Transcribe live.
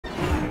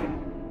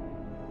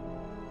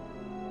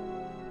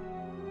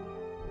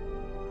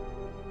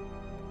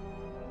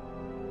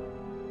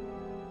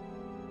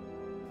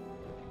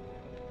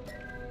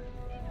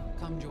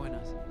come join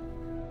us.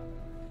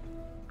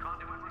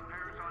 Conduit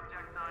repairs on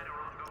Deck 9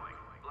 are ongoing.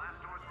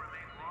 Blast doors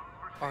remain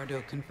locked for...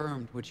 Ardo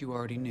confirmed what you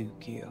already knew,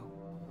 Kyo.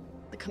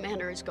 The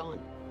commander is gone.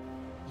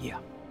 Yeah.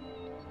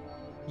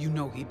 You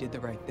know he did the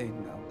right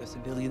thing, though. The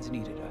civilians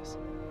needed us.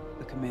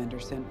 The commander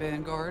sent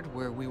Vanguard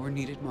where we were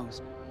needed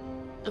most.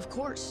 Of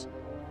course.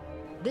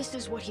 This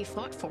is what he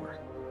fought for.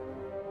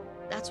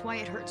 That's why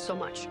it hurts so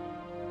much.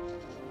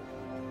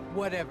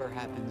 Whatever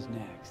happens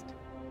next,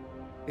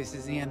 this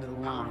is the end of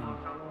the line.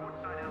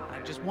 I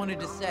just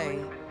wanted to say,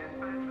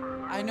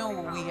 I know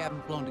we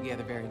haven't flown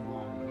together very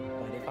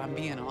long, but if I'm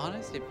being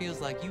honest, it feels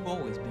like you've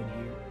always been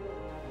here.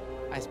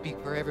 I speak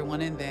for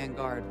everyone in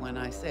Vanguard when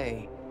I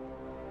say,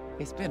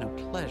 it's been a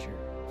pleasure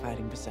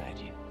fighting beside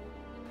you.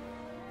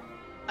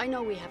 I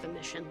know we have a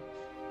mission,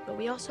 but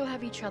we also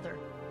have each other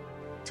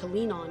to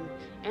lean on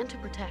and to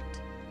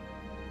protect.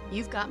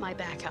 You've got my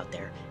back out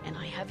there, and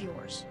I have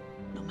yours,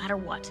 no matter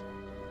what.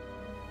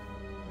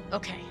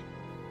 Okay,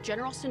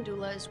 General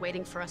Syndulla is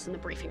waiting for us in the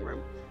briefing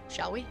room.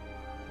 Shall we?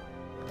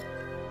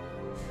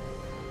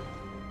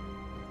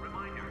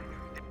 Reminder.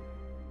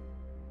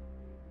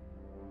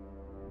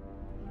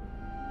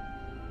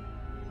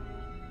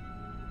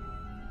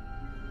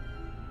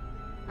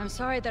 I'm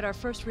sorry that our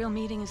first real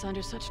meeting is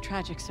under such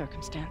tragic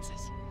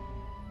circumstances.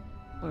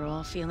 We're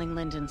all feeling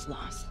Lyndon's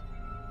loss.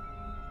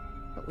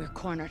 But we're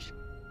cornered.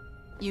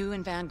 You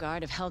and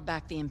Vanguard have held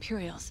back the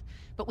Imperials,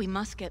 but we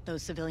must get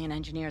those civilian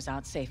engineers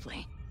out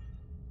safely.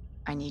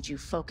 I need you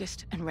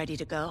focused and ready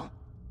to go.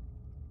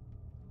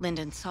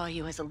 Lyndon saw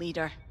you as a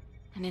leader,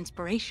 an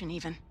inspiration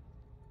even.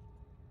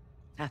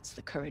 That's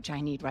the courage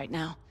I need right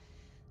now.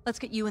 Let's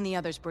get you and the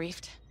others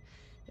briefed.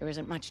 There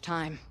isn't much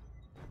time.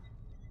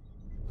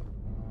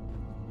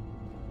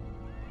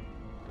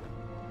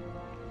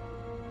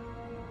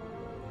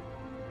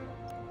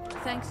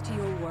 Thanks to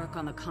your work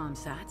on the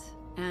comsats,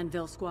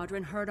 Anvil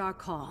Squadron heard our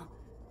call,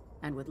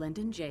 and with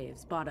Lyndon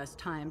Javes bought us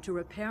time to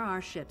repair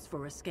our ships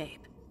for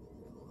escape.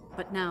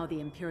 But now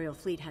the Imperial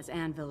fleet has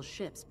Anvil's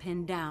ships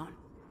pinned down.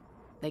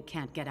 They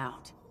can't get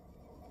out.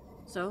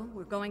 So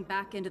we're going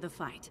back into the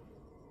fight,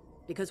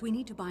 because we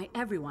need to buy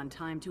everyone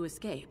time to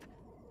escape.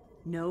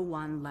 No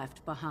one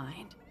left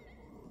behind.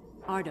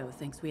 Ardo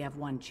thinks we have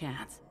one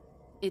chance.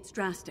 It's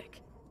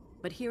drastic,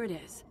 but here it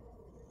is.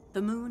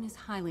 The moon is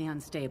highly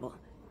unstable,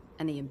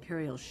 and the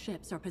Imperial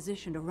ships are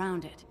positioned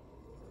around it.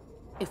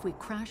 If we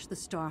crash the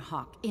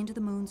Starhawk into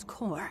the moon's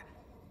core,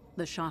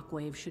 the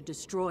shockwave should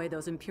destroy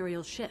those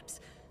Imperial ships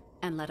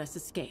and let us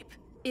escape,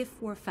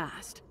 if we're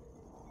fast.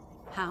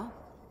 How?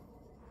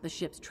 The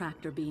ship's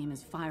tractor beam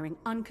is firing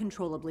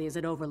uncontrollably as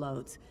it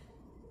overloads.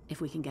 If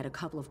we can get a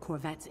couple of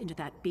corvettes into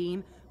that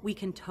beam, we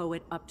can tow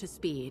it up to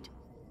speed.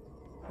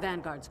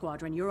 Vanguard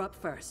Squadron, you're up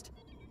first.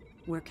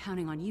 We're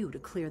counting on you to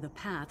clear the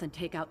path and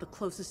take out the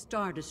closest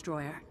Star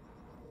Destroyer.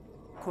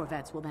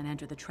 Corvettes will then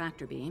enter the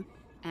tractor beam,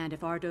 and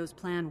if Ardo's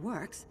plan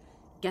works,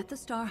 get the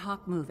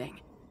Starhawk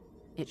moving.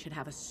 It should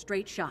have a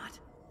straight shot.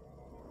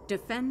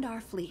 Defend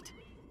our fleet,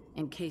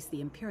 in case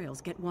the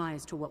Imperials get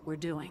wise to what we're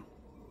doing.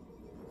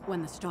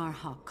 When the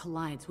Starhawk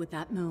collides with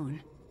that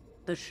moon,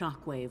 the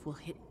shockwave will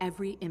hit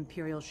every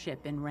Imperial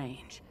ship in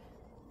range.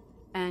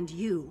 And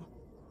you,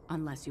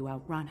 unless you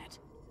outrun it.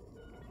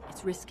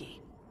 It's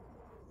risky,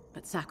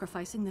 but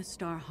sacrificing the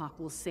Starhawk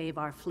will save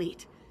our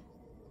fleet,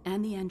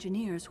 and the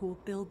engineers who will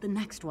build the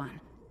next one,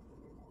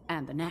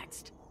 and the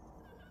next.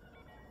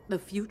 The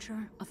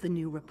future of the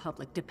New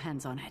Republic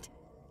depends on it.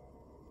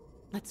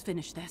 Let's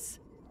finish this.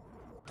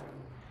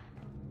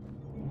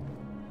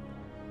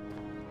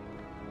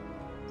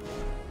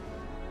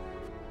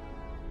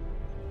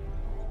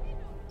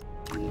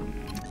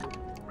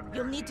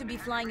 You'll need to be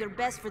flying your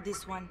best for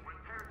this one.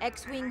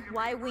 X-Wing,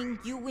 Y-Wing,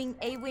 U-Wing,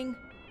 A-Wing.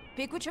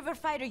 Pick whichever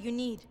fighter you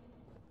need.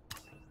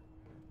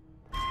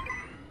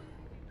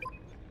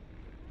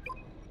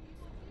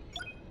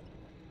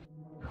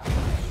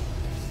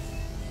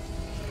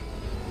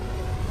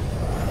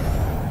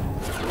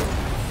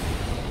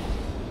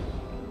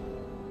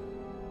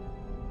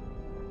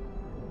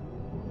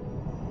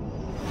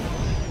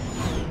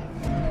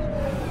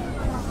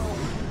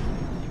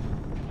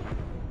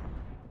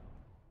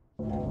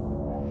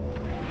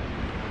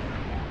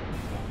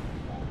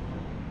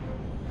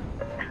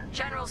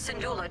 General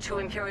Syndulla to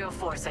Imperial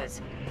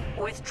forces.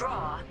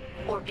 Withdraw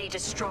or be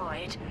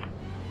destroyed.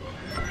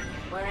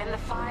 We're in the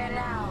fire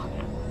now.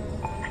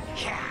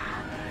 Yeah.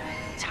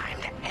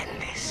 Time to end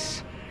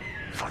this.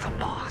 For the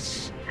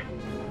boss.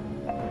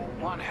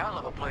 One hell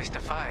of a place to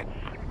fight.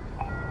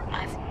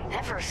 I've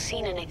never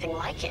seen anything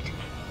like it.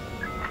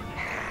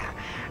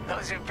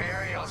 Those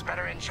Imperials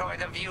better enjoy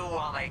the view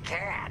while they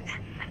can.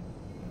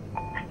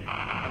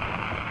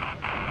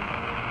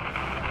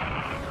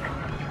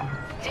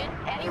 Did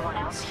anyone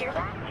else hear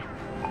that?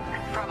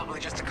 Probably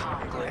just a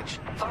comm glitch.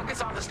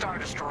 Focus on the Star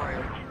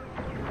Destroyer.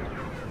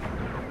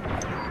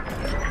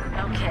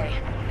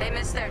 Okay, they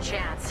missed their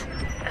chance.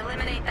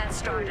 Eliminate that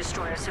Star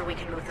Destroyer so we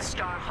can move the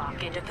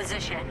Starhawk into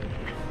position.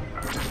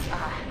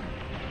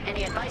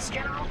 Any advice,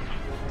 General?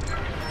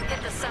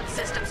 Hit the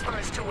subsystems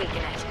first to weaken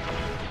it.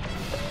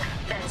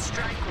 Then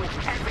strike with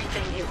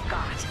everything you've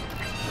got.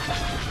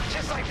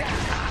 Just like that,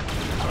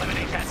 huh?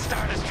 Eliminate that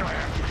Star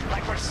Destroyer,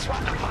 like we're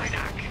swatting a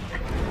Minoc.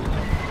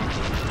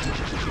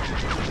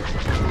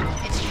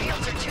 Its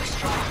shields are too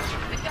strong.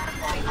 We've got to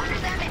fly under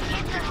them and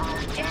hit the hull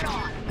dead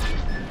on.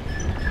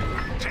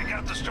 Take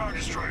out the Star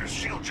Destroyer's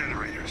shield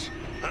generators.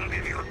 That'll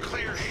give you a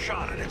clear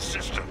shot at its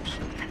systems.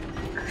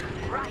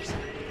 Right.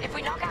 If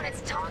we knock out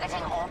its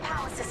targeting or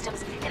power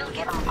systems, it'll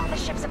give our other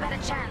ships a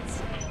better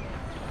chance.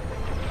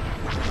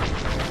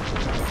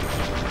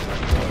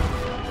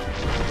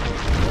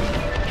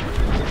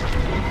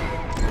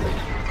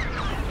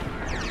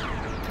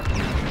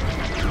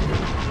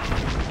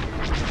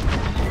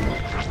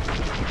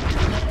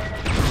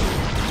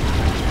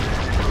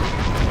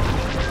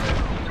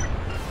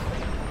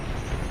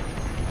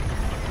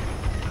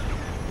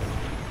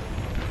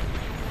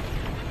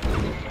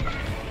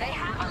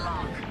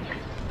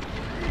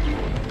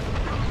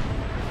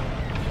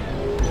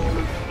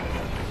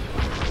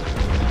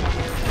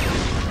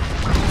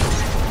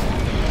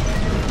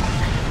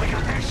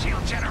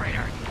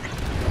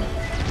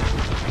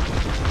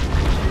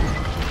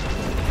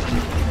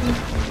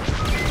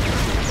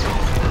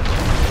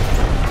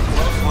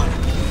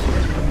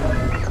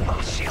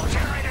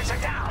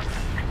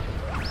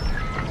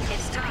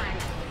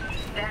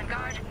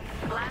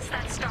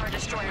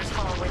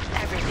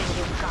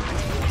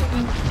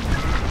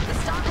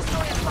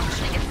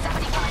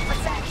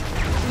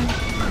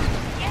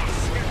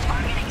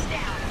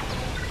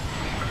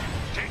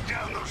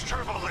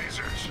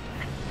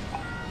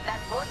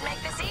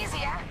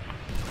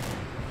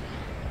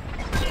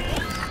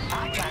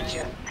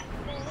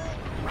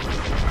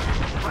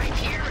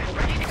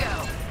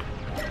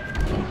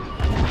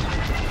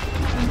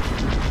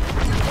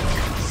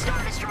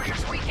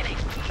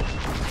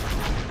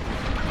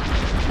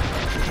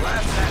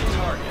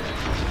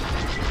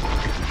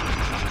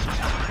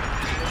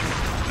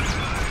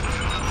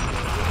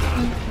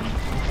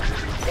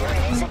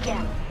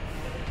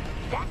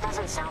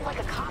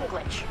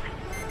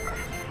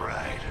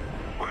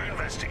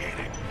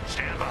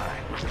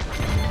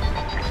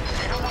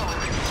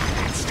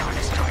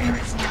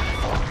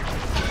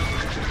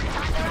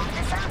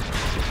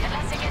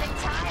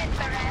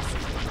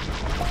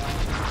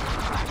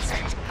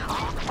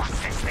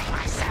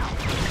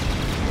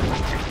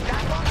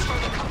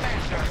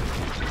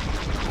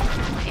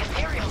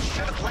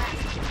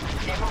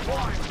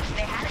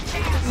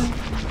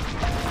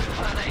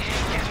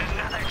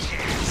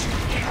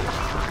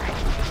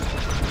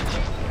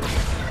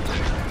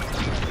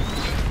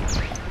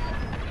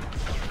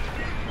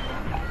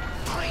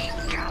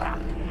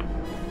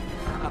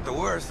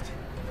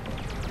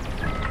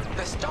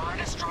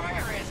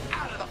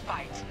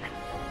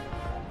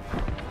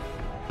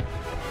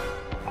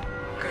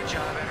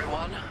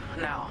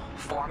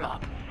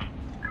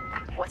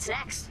 What's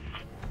next?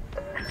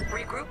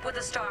 Regroup with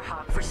the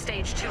Starhawk for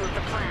stage 2 of the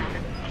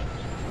plan.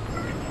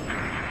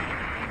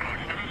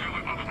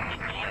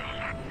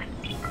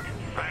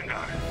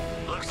 Vanguard,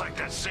 looks like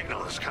that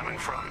signal is coming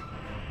from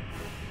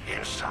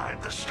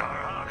inside the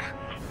Starhawk.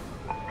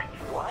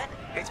 What?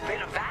 It's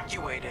been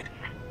evacuated.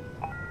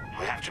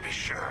 We have to be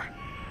sure.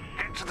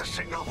 Get to the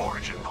signal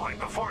origin point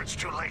before it's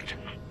too late.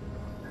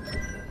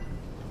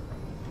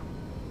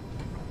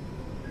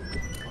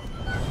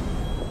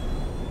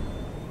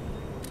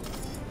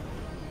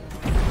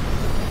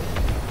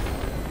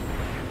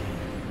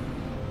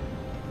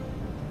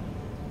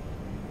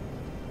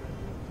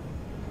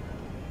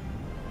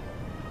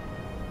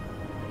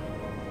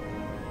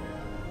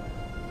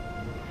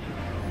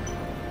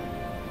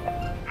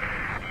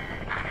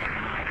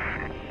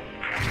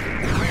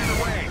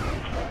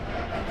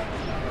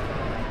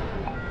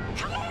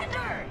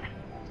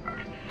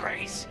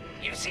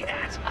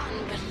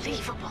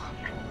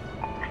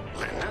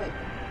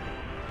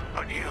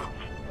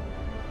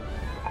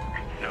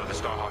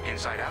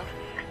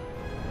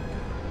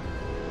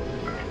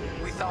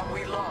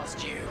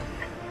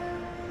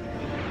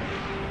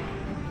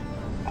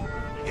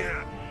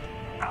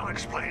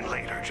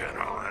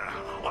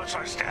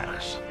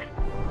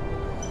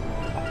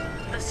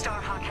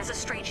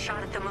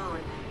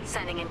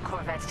 Sending in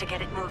corvettes to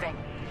get it moving.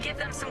 Give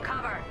them some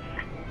cover.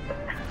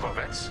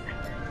 Corvettes?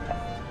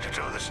 To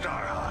tow the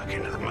Starhawk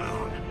into the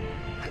moon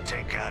and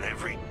take out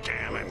every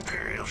damn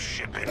Imperial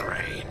ship in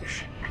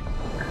range.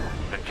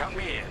 Then count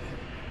me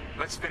in.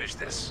 Let's finish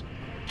this.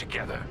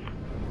 Together.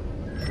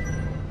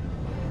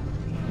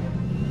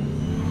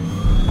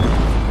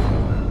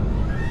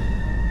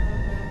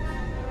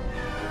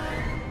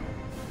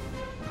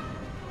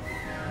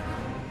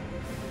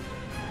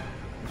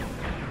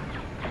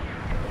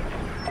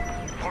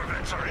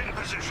 Are in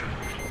position.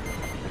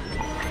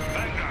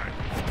 Vanguard,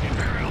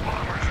 Imperial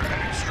bombers are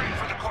heading straight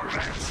for the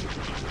corvettes.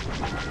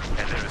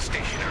 And they're a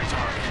stationary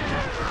target.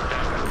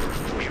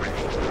 Be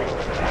ready.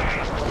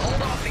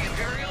 Hold off the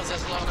Imperials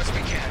as long as we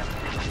can.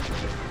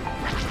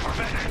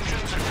 Corvette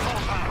engines at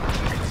full power.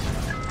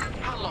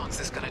 How long's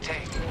this gonna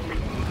take?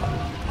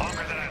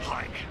 Longer than I'd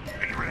like.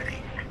 Be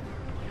ready.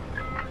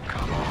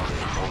 Come on,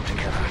 hold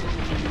together.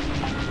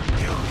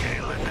 You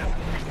okay, Lyndon?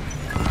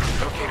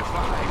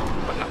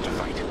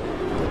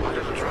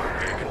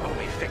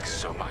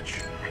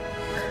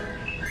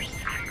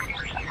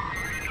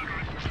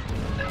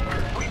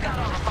 We've got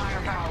all the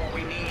firepower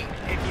we need.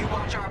 If you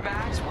watch our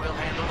backs, we'll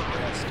handle the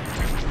rest.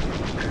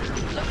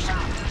 Look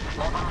sharp.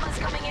 More bombers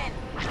coming in.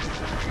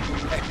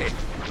 Hey,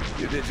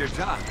 you did your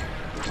job.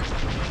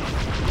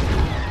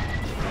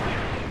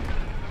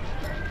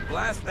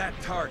 Blast that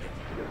target.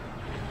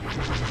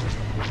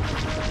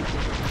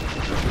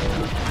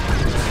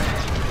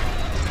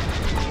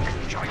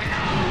 Join it.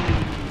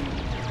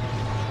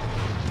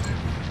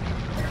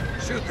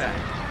 Shoot that.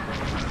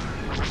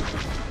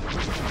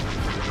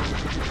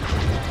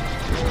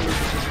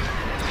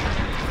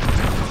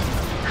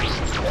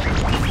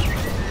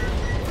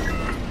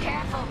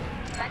 Careful.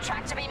 That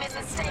tractor beam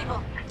isn't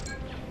stable.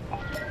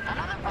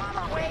 Another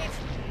bomber wave.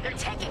 They're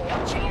taking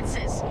no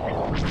chances.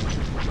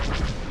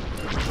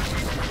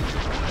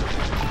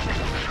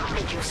 How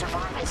did you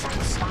survive inside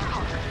the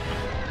Starhawk?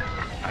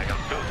 I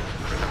don't know,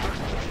 remember?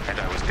 And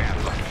I was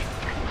damn lucky.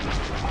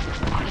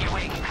 On your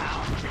wing,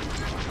 pal.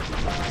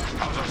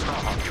 How's our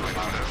Starhawk doing,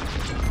 Otto?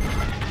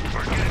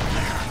 We're getting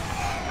there.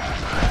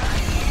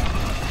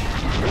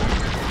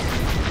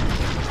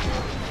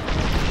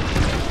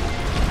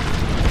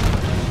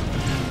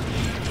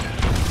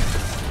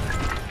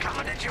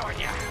 Coming to join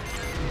ya.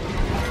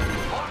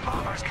 More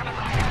bombers coming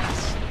right at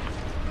us.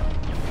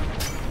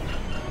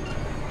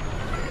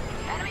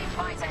 Enemy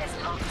fighter is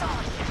locked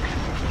on.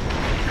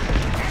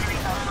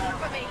 Enemies all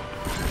over me.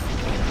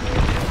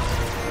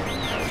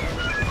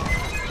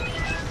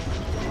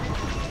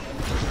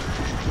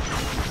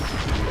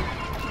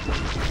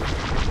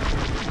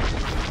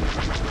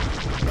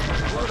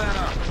 Blow that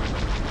up.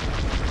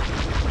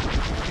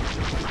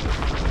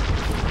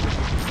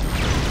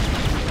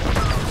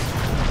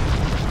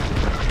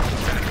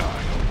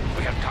 Vanguard,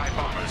 we have TIE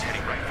bombers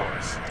heading right for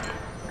us.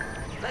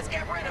 Let's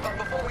get rid of them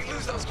before we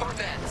lose those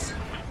Corvettes.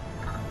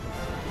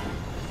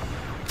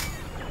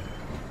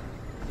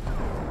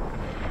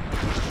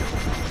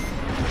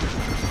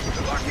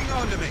 They're locking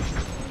onto me.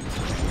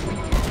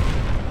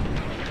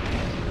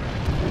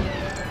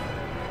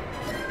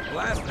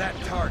 Blast that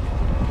target.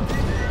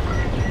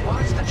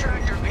 Watch the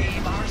tractor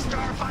beam. Our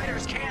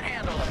starfighters can't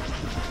handle it.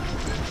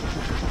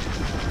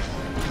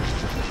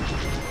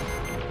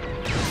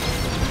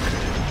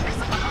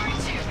 Missile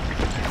behind you.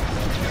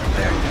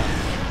 There.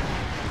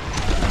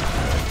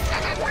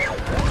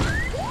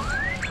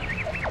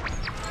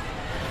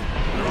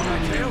 They're on my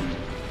tail.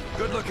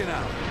 Good looking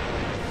out.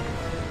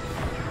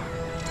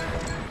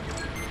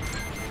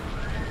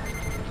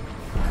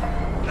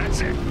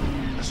 That's it.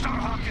 The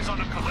Starhawk is on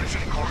a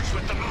collision course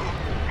with the moon.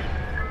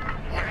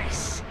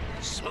 Nice.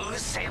 Smooth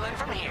sailing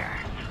from here.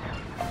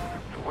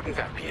 Wouldn't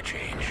that be a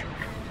change?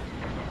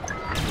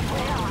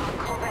 Where are our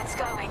Corvettes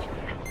going?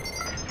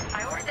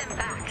 I ordered them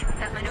back.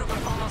 That maneuver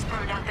almost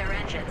burned out their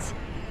engines.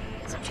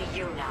 It's up to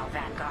you now,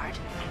 Vanguard.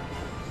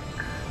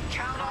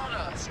 Count on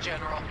us,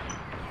 General.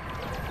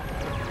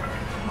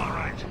 All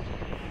right.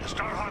 The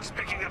Starhawk's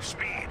picking up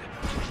speed,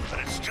 but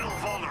it's still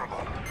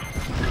vulnerable.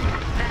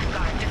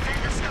 Vanguard,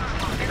 defend the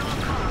Starhawk at all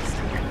costs.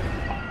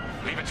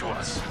 Leave it to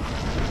us.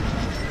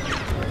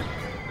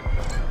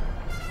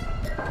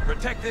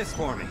 Protect this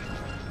for me.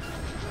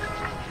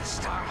 The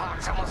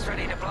Starhawk's almost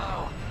ready to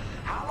blow.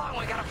 How long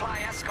we gotta fly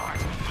escort?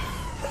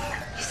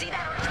 You see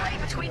that archway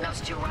between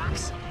those two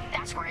rocks?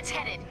 That's where it's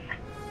headed.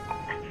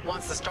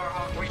 Once the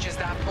Starhawk reaches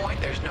that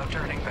point, there's no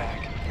turning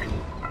back.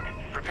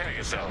 Prepare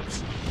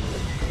yourselves.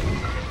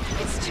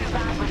 It's too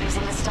bad we're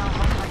losing the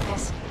Starhawk like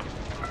this.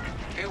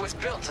 It was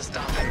built to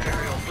stop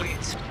Imperial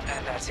fleets,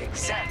 and that's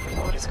exactly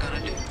what it's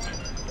gonna do.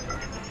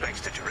 Thanks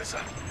to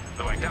Teresa,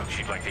 though I doubt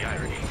she'd like the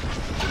irony.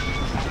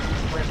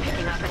 We're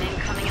picking up an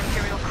incoming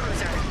Imperial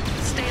cruiser.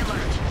 Stay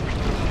alert.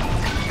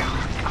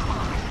 Come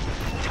on!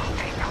 Don't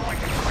they know when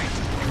to quit?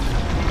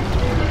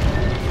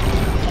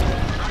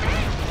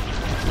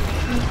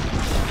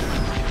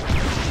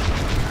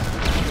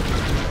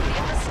 The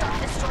other Star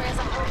Destroyers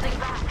are holding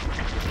back.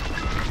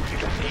 You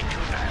don't need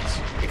two bats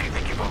if you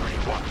think you've already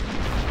won.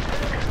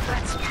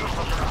 Let's prove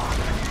them wrong.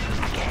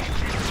 Again.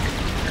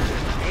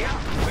 Yep,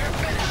 we're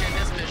finishing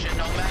this mission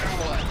no matter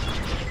what.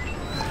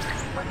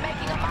 We're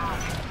making a mark.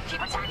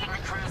 Keep attacking the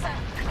cruiser.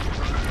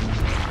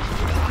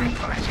 My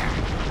pleasure.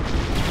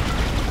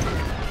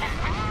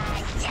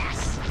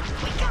 Yes!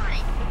 We got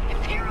it!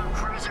 Imperial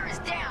cruiser is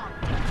down.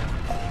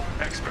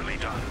 Expertly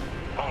done.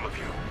 All of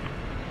you.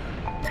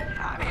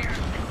 I'm here.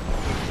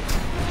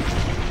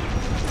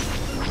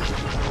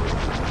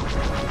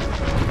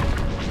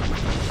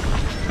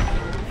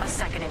 A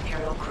second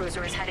Imperial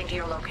cruiser is heading to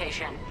your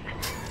location.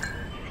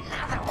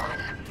 Another one.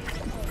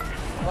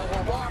 Well,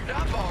 we're warmed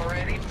up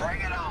already.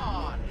 Bring it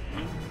on!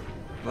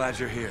 Glad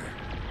you're here.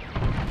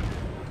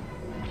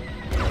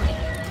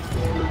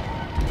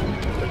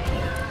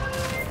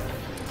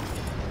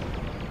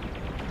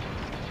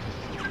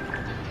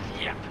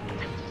 Yep.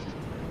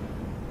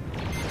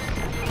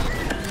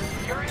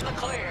 You're in the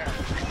clear.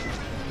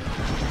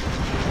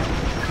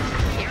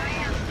 Here I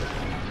am.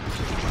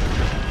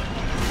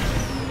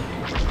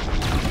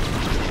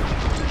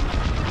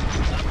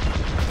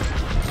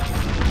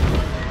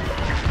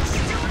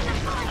 Still in the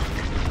fight.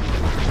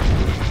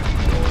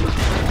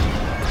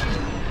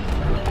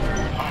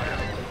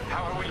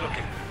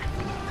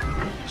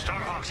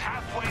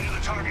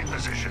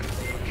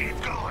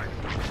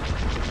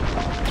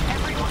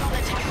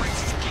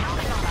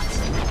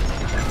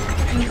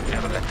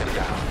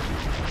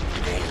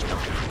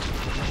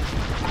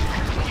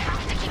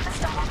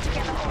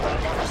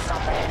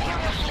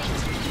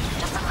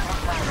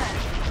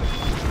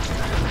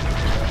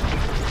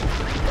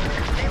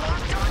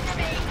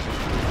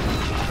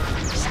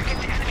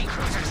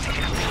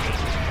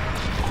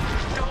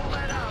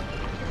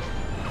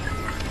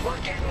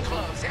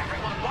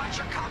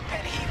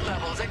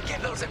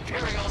 This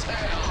Imperial's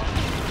hell.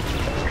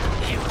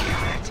 You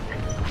got it.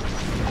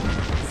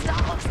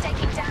 Starhawk's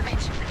taking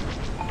damage.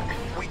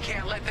 We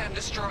can't let them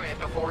destroy it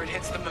before it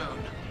hits the moon.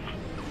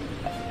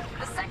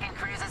 The second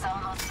cruise is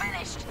almost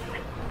finished.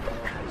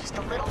 Just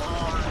a little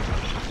more.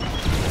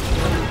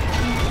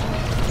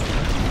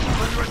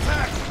 Under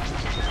attack!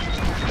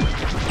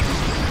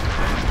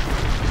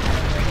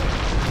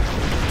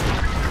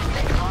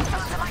 They locked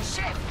onto my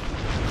ship.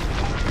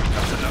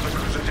 That's another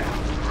cruiser down.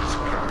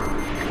 Superb.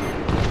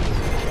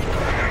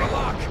 I got a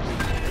lock!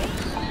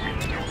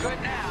 You're good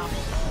now.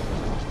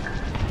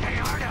 Hey,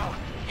 Ardo,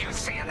 you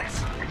seeing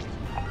this?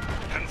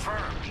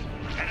 Confirmed.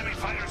 Enemy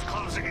fighters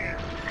closing in.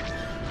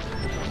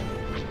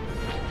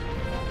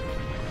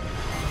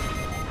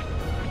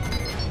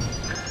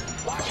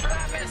 Watch for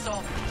that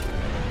missile.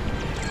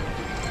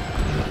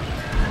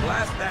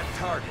 Blast that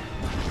target.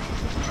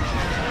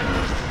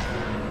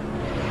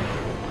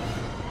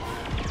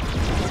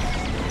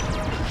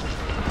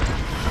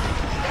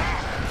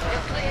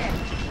 You're clear.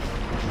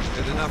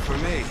 Good enough for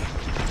me.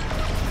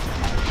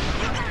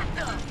 You got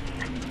them.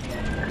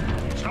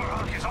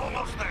 Starhawk is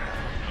almost there.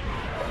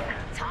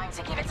 Time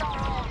to give it our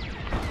all.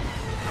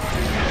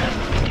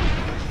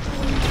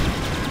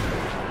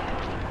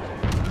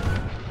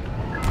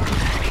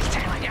 He's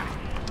tailing you.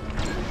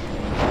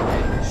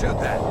 Shoot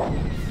that.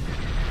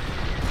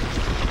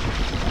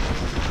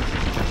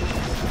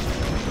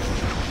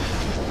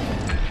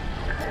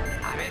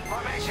 I'm in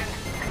formation.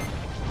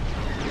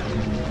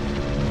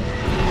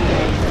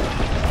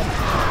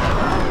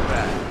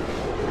 Bad.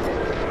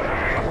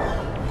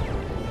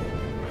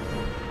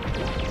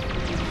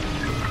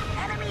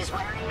 Enemies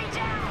wearing me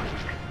down.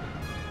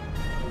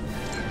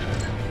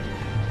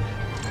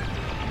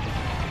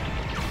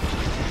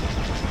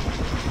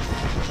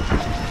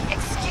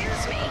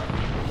 Excuse me.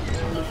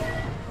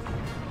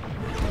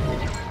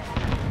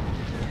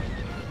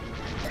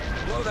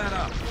 Blow that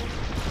up.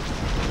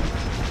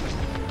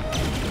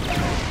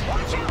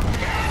 Watch out.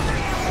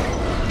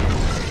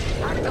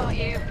 I've got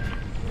you.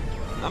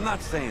 I'm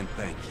not saying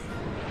thank you.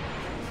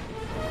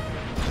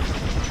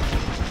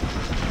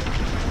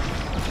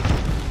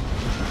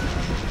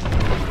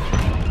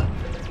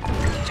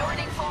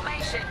 Joining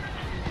formation.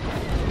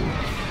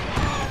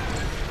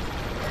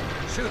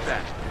 Shoot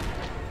that.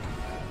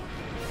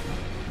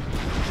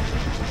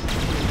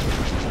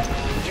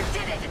 You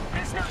did it.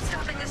 There's no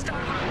stopping the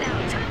Starhawk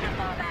now. Time to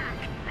fall back.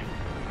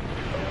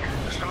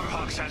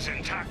 Starhawk's as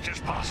intact as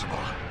possible.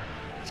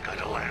 It's going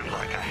to land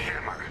like a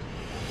hammer.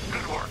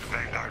 Good work,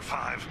 Vanguard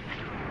 5.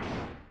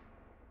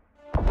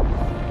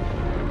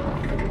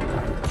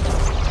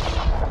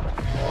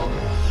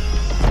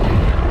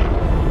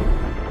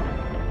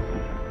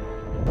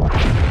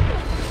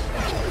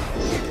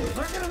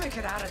 We're gonna make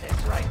it out of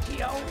this, right,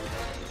 Keo?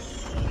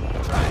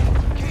 Right,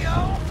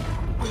 Keo?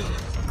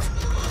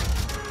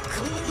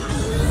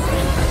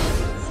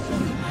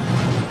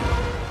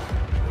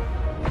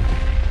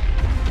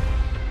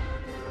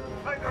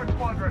 Vanguard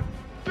Squadron,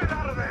 get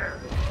out of there!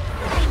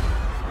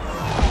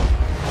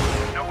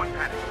 No one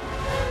panic.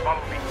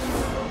 Follow me.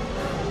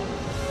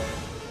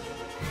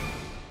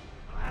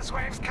 Last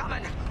wave's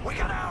coming. We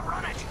gotta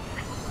outrun it.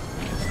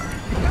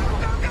 Go,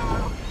 go,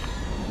 go!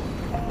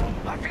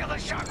 I feel the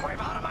shockwave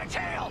out of my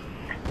tail.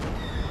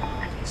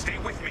 Stay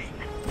with me.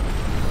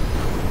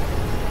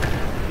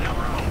 No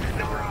room,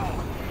 no room.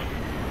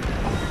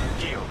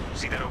 Keo,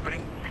 see that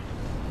opening?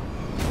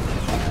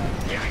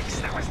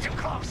 Yikes, that was too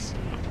close.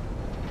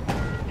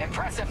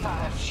 Impressive,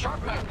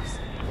 sharp moves.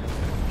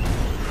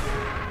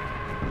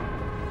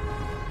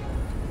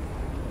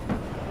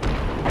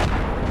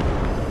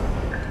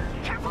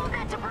 Careful of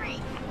that debris.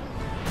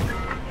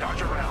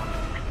 Dodge around.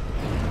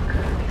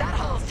 That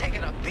hull's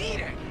taking a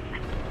beating.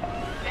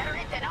 Better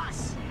it than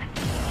us.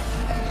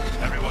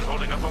 Everyone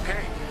holding up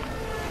okay?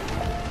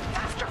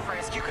 Faster,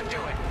 Frisk, you can do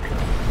it.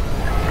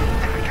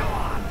 Go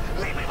on,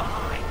 leave me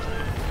behind.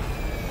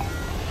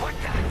 What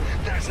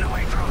the? There's no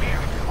way through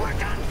here. We're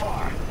done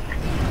for.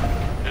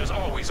 There's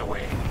always a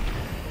way.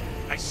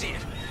 I see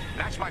it.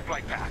 That's my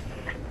flight path.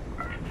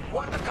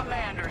 What the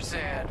commander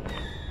said.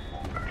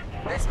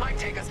 This might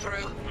take us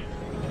through.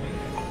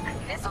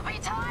 This'll be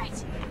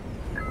tight.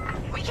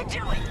 We can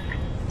do it.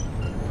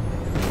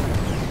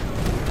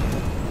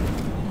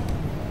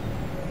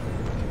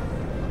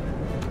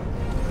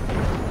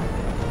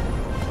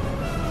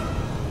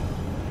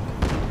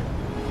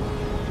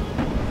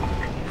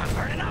 I'm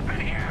burning up in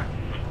here.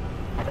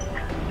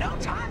 No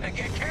time to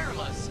get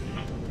careless.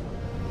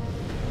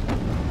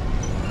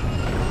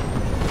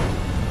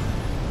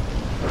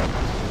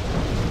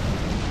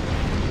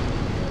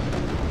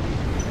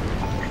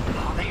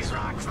 All these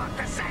rocks look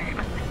the same.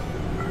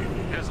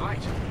 There's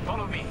light.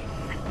 Follow me.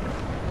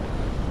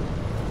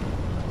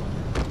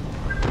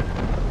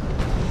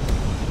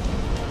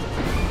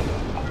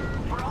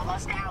 We're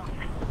almost out.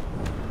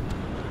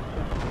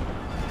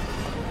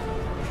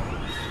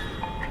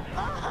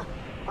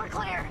 We're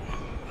clear.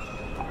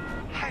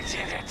 I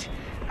did it.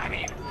 I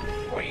mean,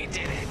 we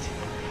did it.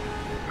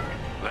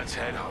 Let's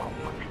head home.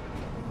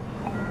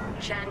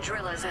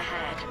 Chandrilla's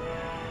ahead.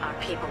 Our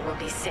people will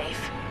be safe,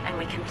 and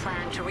we can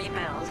plan to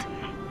rebuild.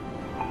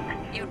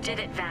 You did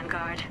it,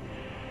 Vanguard.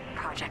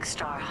 Project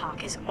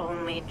Starhawk is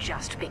only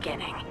just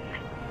beginning.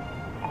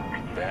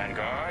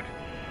 Vanguard?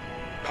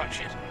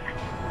 Punch it.